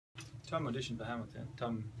Tom auditioned for Hamilton.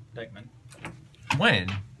 Tom Deckman.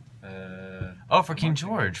 When? Oh, for King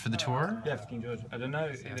George, for the tour? Yeah, for King George. I don't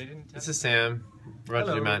know. They didn't tell This is Sam. We're about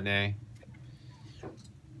to do matinee.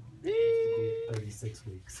 36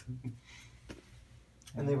 weeks.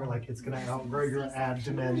 And they were like, it's going to outgrow your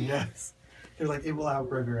abdomen. Yes. They're like, it will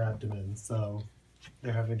outgrow your abdomen. So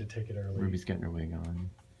they're having to take it early. Ruby's getting her wig on.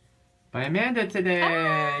 By Amanda today.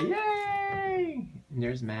 Hi. Yay. And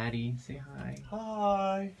there's Maddie. Say hi.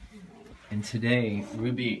 Hi. And today,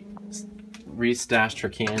 Ruby restashed her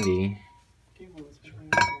candy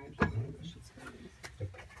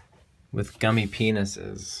with gummy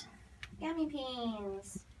penises. Gummy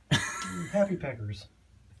beans. Happy Peckers.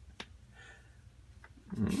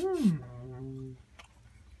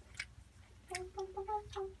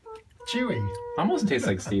 Chewy. Almost tastes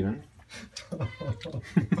like Steven.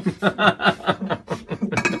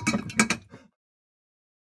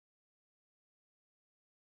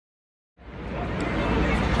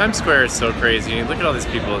 Times Square is so crazy. Look at all these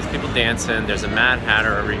people. There's people dancing. There's a Mad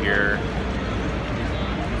Hatter over here.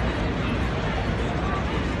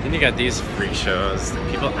 Then you got these freak shows.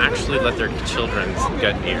 People actually let their children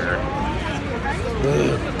get here.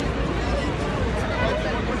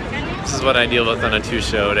 This is what I deal with on a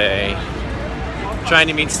 2-show day. Trying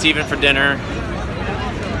to meet Steven for dinner.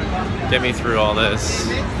 Get me through all this.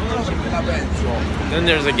 Then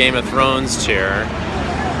there's a Game of Thrones chair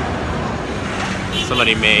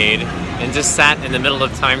somebody made and just sat in the middle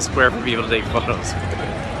of Times Square for people to take photos.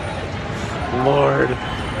 Lord.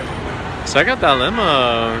 So I got that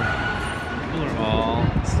limo. People are all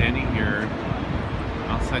standing here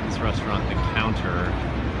outside this restaurant, the counter,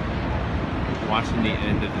 watching the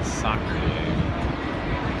end of this soccer game.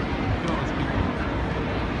 Look at all these people.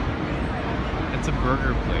 It's a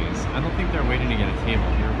burger place. I don't think they're waiting to get a table.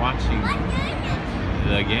 You're watching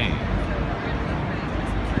the game.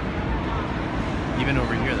 Even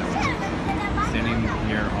over here, they're standing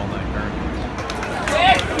here all that garbage.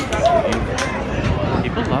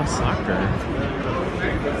 People love soccer.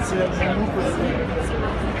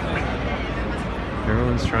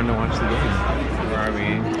 Everyone's trying to watch the game. Where are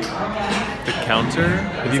we? The counter?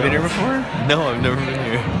 Have you been here before? No, I've never been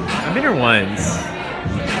here. I've been here once.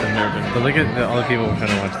 I've never been. But look at all the people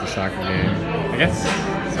trying to watch the soccer game. I guess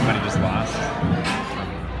somebody just lost.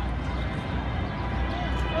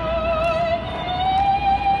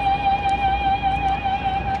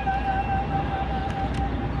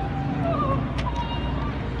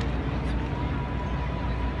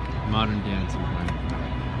 Modern dancing plan.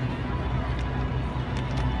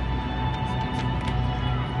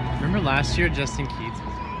 Remember last year Justin Keats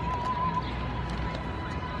was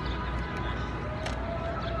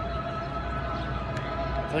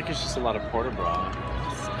I feel like it's just a lot of porta bra.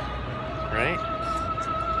 Right?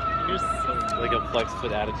 Like a flex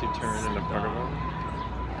foot attitude turn and a porta bra.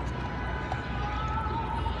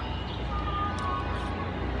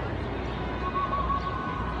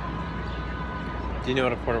 Do you know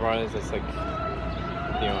what a porta bra is? It's like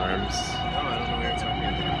the arms. Oh, I don't know what you're talking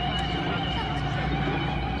about.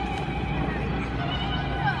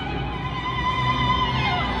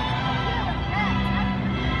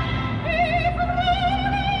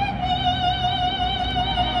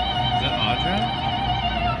 Is that Audra?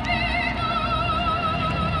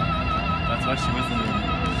 That's why she wasn't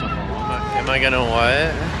so far. Am I gonna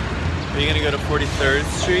what? Are you gonna go to 43rd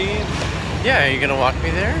Street? Yeah, are you gonna walk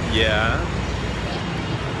me there? Yeah.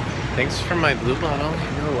 Thanks for my blue bottle.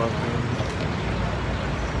 You're welcome.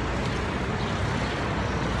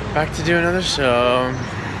 Back to do another show.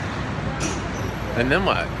 And then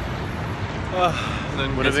what?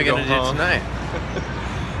 Then What are we gonna do tonight?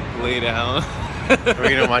 Lay down. Are we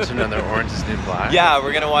gonna watch another Orange is the New Black? Yeah,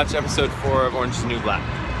 we're gonna watch episode 4 of Orange is the New Black.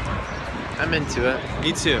 I'm into it.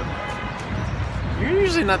 Me too. You're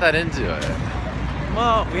usually not that into it.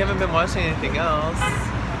 Well, we haven't been watching anything else.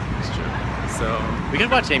 It's true. So We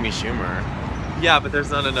could watch Amy Schumer. yeah, but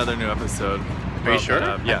there's not another new episode. Are you sure?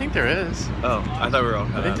 Yeah. I think there is. Oh, I thought we were all I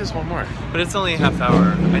caught think up. there's one more. But it's only a half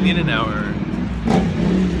hour. I need an hour.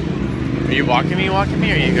 Are you walking me, or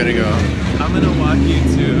are you gonna go? I'm gonna walk you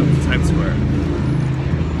to Times Square.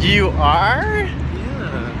 You are?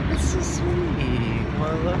 Yeah. That's so sweet.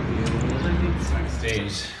 Well, I love you.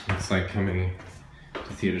 Backstage looks like coming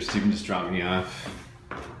to theater. Steven just dropped me off.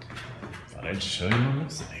 Thought I'd show you what it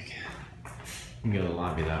looks like. You can go to the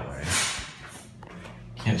lobby that way.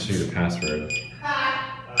 Can't show you the password.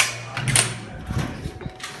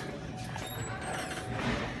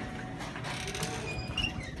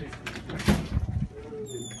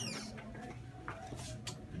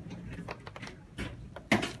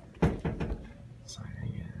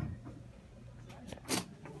 Signing in.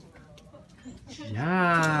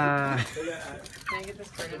 Yeah. Can I get this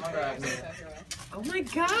card? Oh my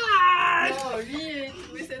god! Oh oui,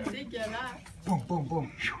 mais c'est dégueulasse. Boom, boom,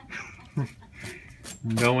 boom.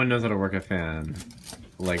 No one knows how to work a fan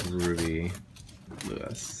like Ruby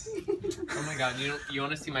Lewis. Oh my god, you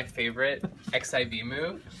want to see my favorite XIV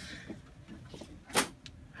move?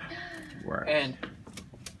 Work. And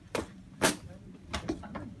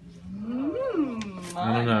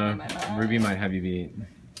I don't know. Ruby might have you beat.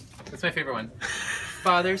 that's my favorite one.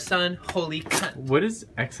 Father, son, holy cunt. What is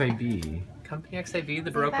XIB? Company XIV,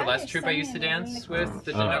 the Baroque burlesque troupe I used to dance with,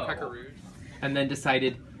 the Nutcracker Rouge. And then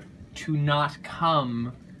decided to not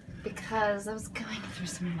come. Because I was going through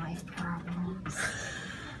some life problems.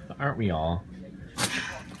 Aren't we all?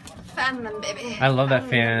 Fan them, baby. I love that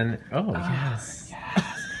fan. Oh, yes.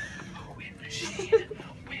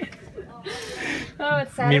 Oh,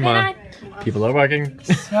 it's Saturday Meanwhile, night. people are working.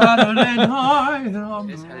 Saturday night.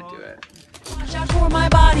 Just how to do it. Watch out for my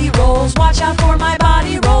body rolls, watch out for my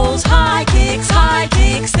body rolls. High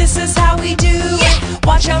kicks, this is how we do. Yeah.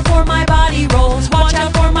 Watch out for my body rolls, watch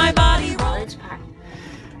out for my body rolls.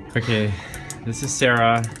 Okay, this is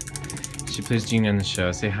Sarah. She plays Gina in the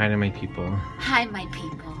show. Say hi to my people. Hi, my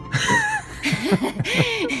people.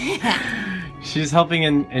 She's helping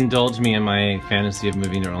indulge me in my fantasy of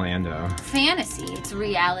moving to Orlando. Fantasy, it's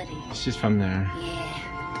reality. She's from there.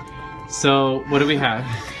 Yeah. So, what do we have?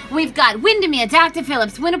 We've got Windermere, Dr.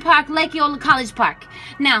 Phillips, Winter Park, Lake Eola College Park.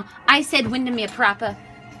 Now, I said Windermere proper.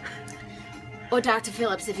 Or Dr.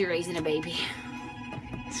 Phillips if you're raising a baby.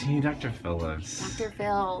 See, Dr. Phillips. Dr.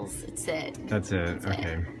 Phil's, it's it. That's it, That's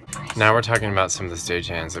okay. Now we're talking about some of the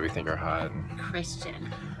stagehands that we think are hot.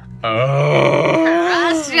 Christian. Oh!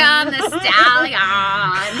 Christian the Stallion.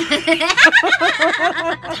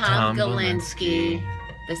 Tom Galinsky,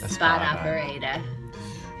 the spot operator.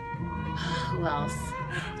 Who else?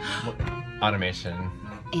 Automation.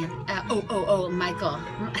 And Michael.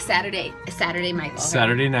 Saturday Michael.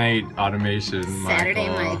 Saturday night automation. Saturday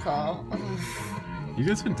Michael. Michael. You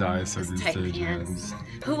guys would die so these tight stagehands.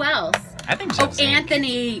 Who else? I think Jeff Zink.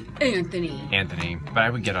 Anthony. Anthony. But I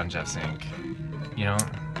would get on Jeff Zink. You know?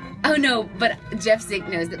 Oh no, but Jeff Zink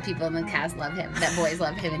knows that people in the cast love him, that boys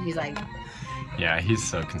love him, and he's like, yeah, he's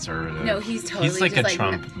so conservative. no, he's totally He's like just a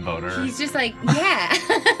Trump voter. He's just like, yeah.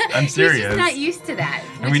 I'm serious. He's just not used to that.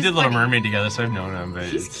 And we did Little Mermaid together, so I've known him, but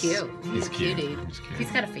He's cute. He's cute. Dude. He's cute.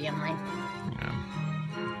 He's got a family. Yeah.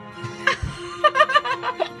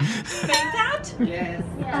 Yes.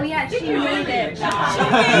 Oh yeah, she made it.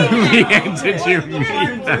 Did you meet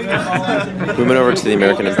that? We went over to the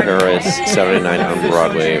American in Paris Saturday night on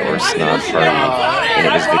Broadway, or Snob Party, and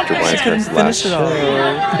it was Victor Blanchard's last show,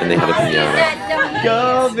 and they had a piñata.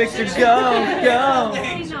 Go, Victor, go, go!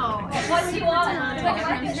 What do you want?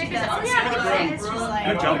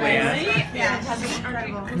 Good job, man.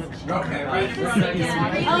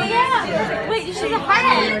 Oh yeah. Wait, she's a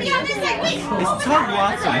hearthead. It's Todd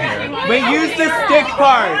Watson here. Wait, use the stick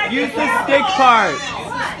part! Use the stick part!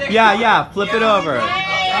 Yeah, flip it over.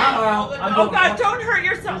 Oh God, don't hurt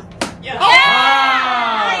yourself. Yeah.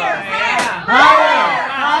 Higher!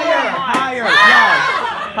 Yes!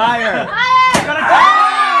 Higher!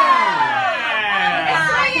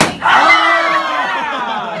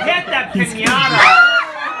 Hit that piñata!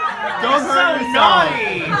 Don't hurt yourself!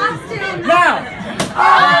 Now!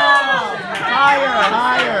 Higher!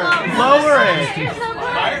 Lower it!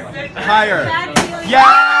 Higher!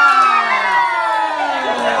 Yeah!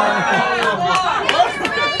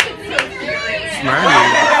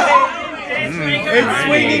 It's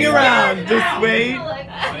swinging around. Just wait.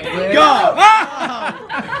 Go!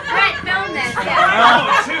 Brett, film this. Oh,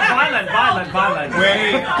 too violent.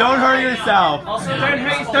 Wait, don't hurt yourself. Also, don't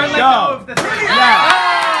let go of the thing. Yeah.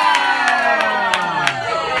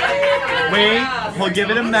 Wait, we'll give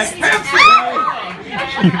it a mech.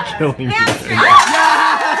 You're killing me. Get it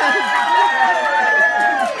off!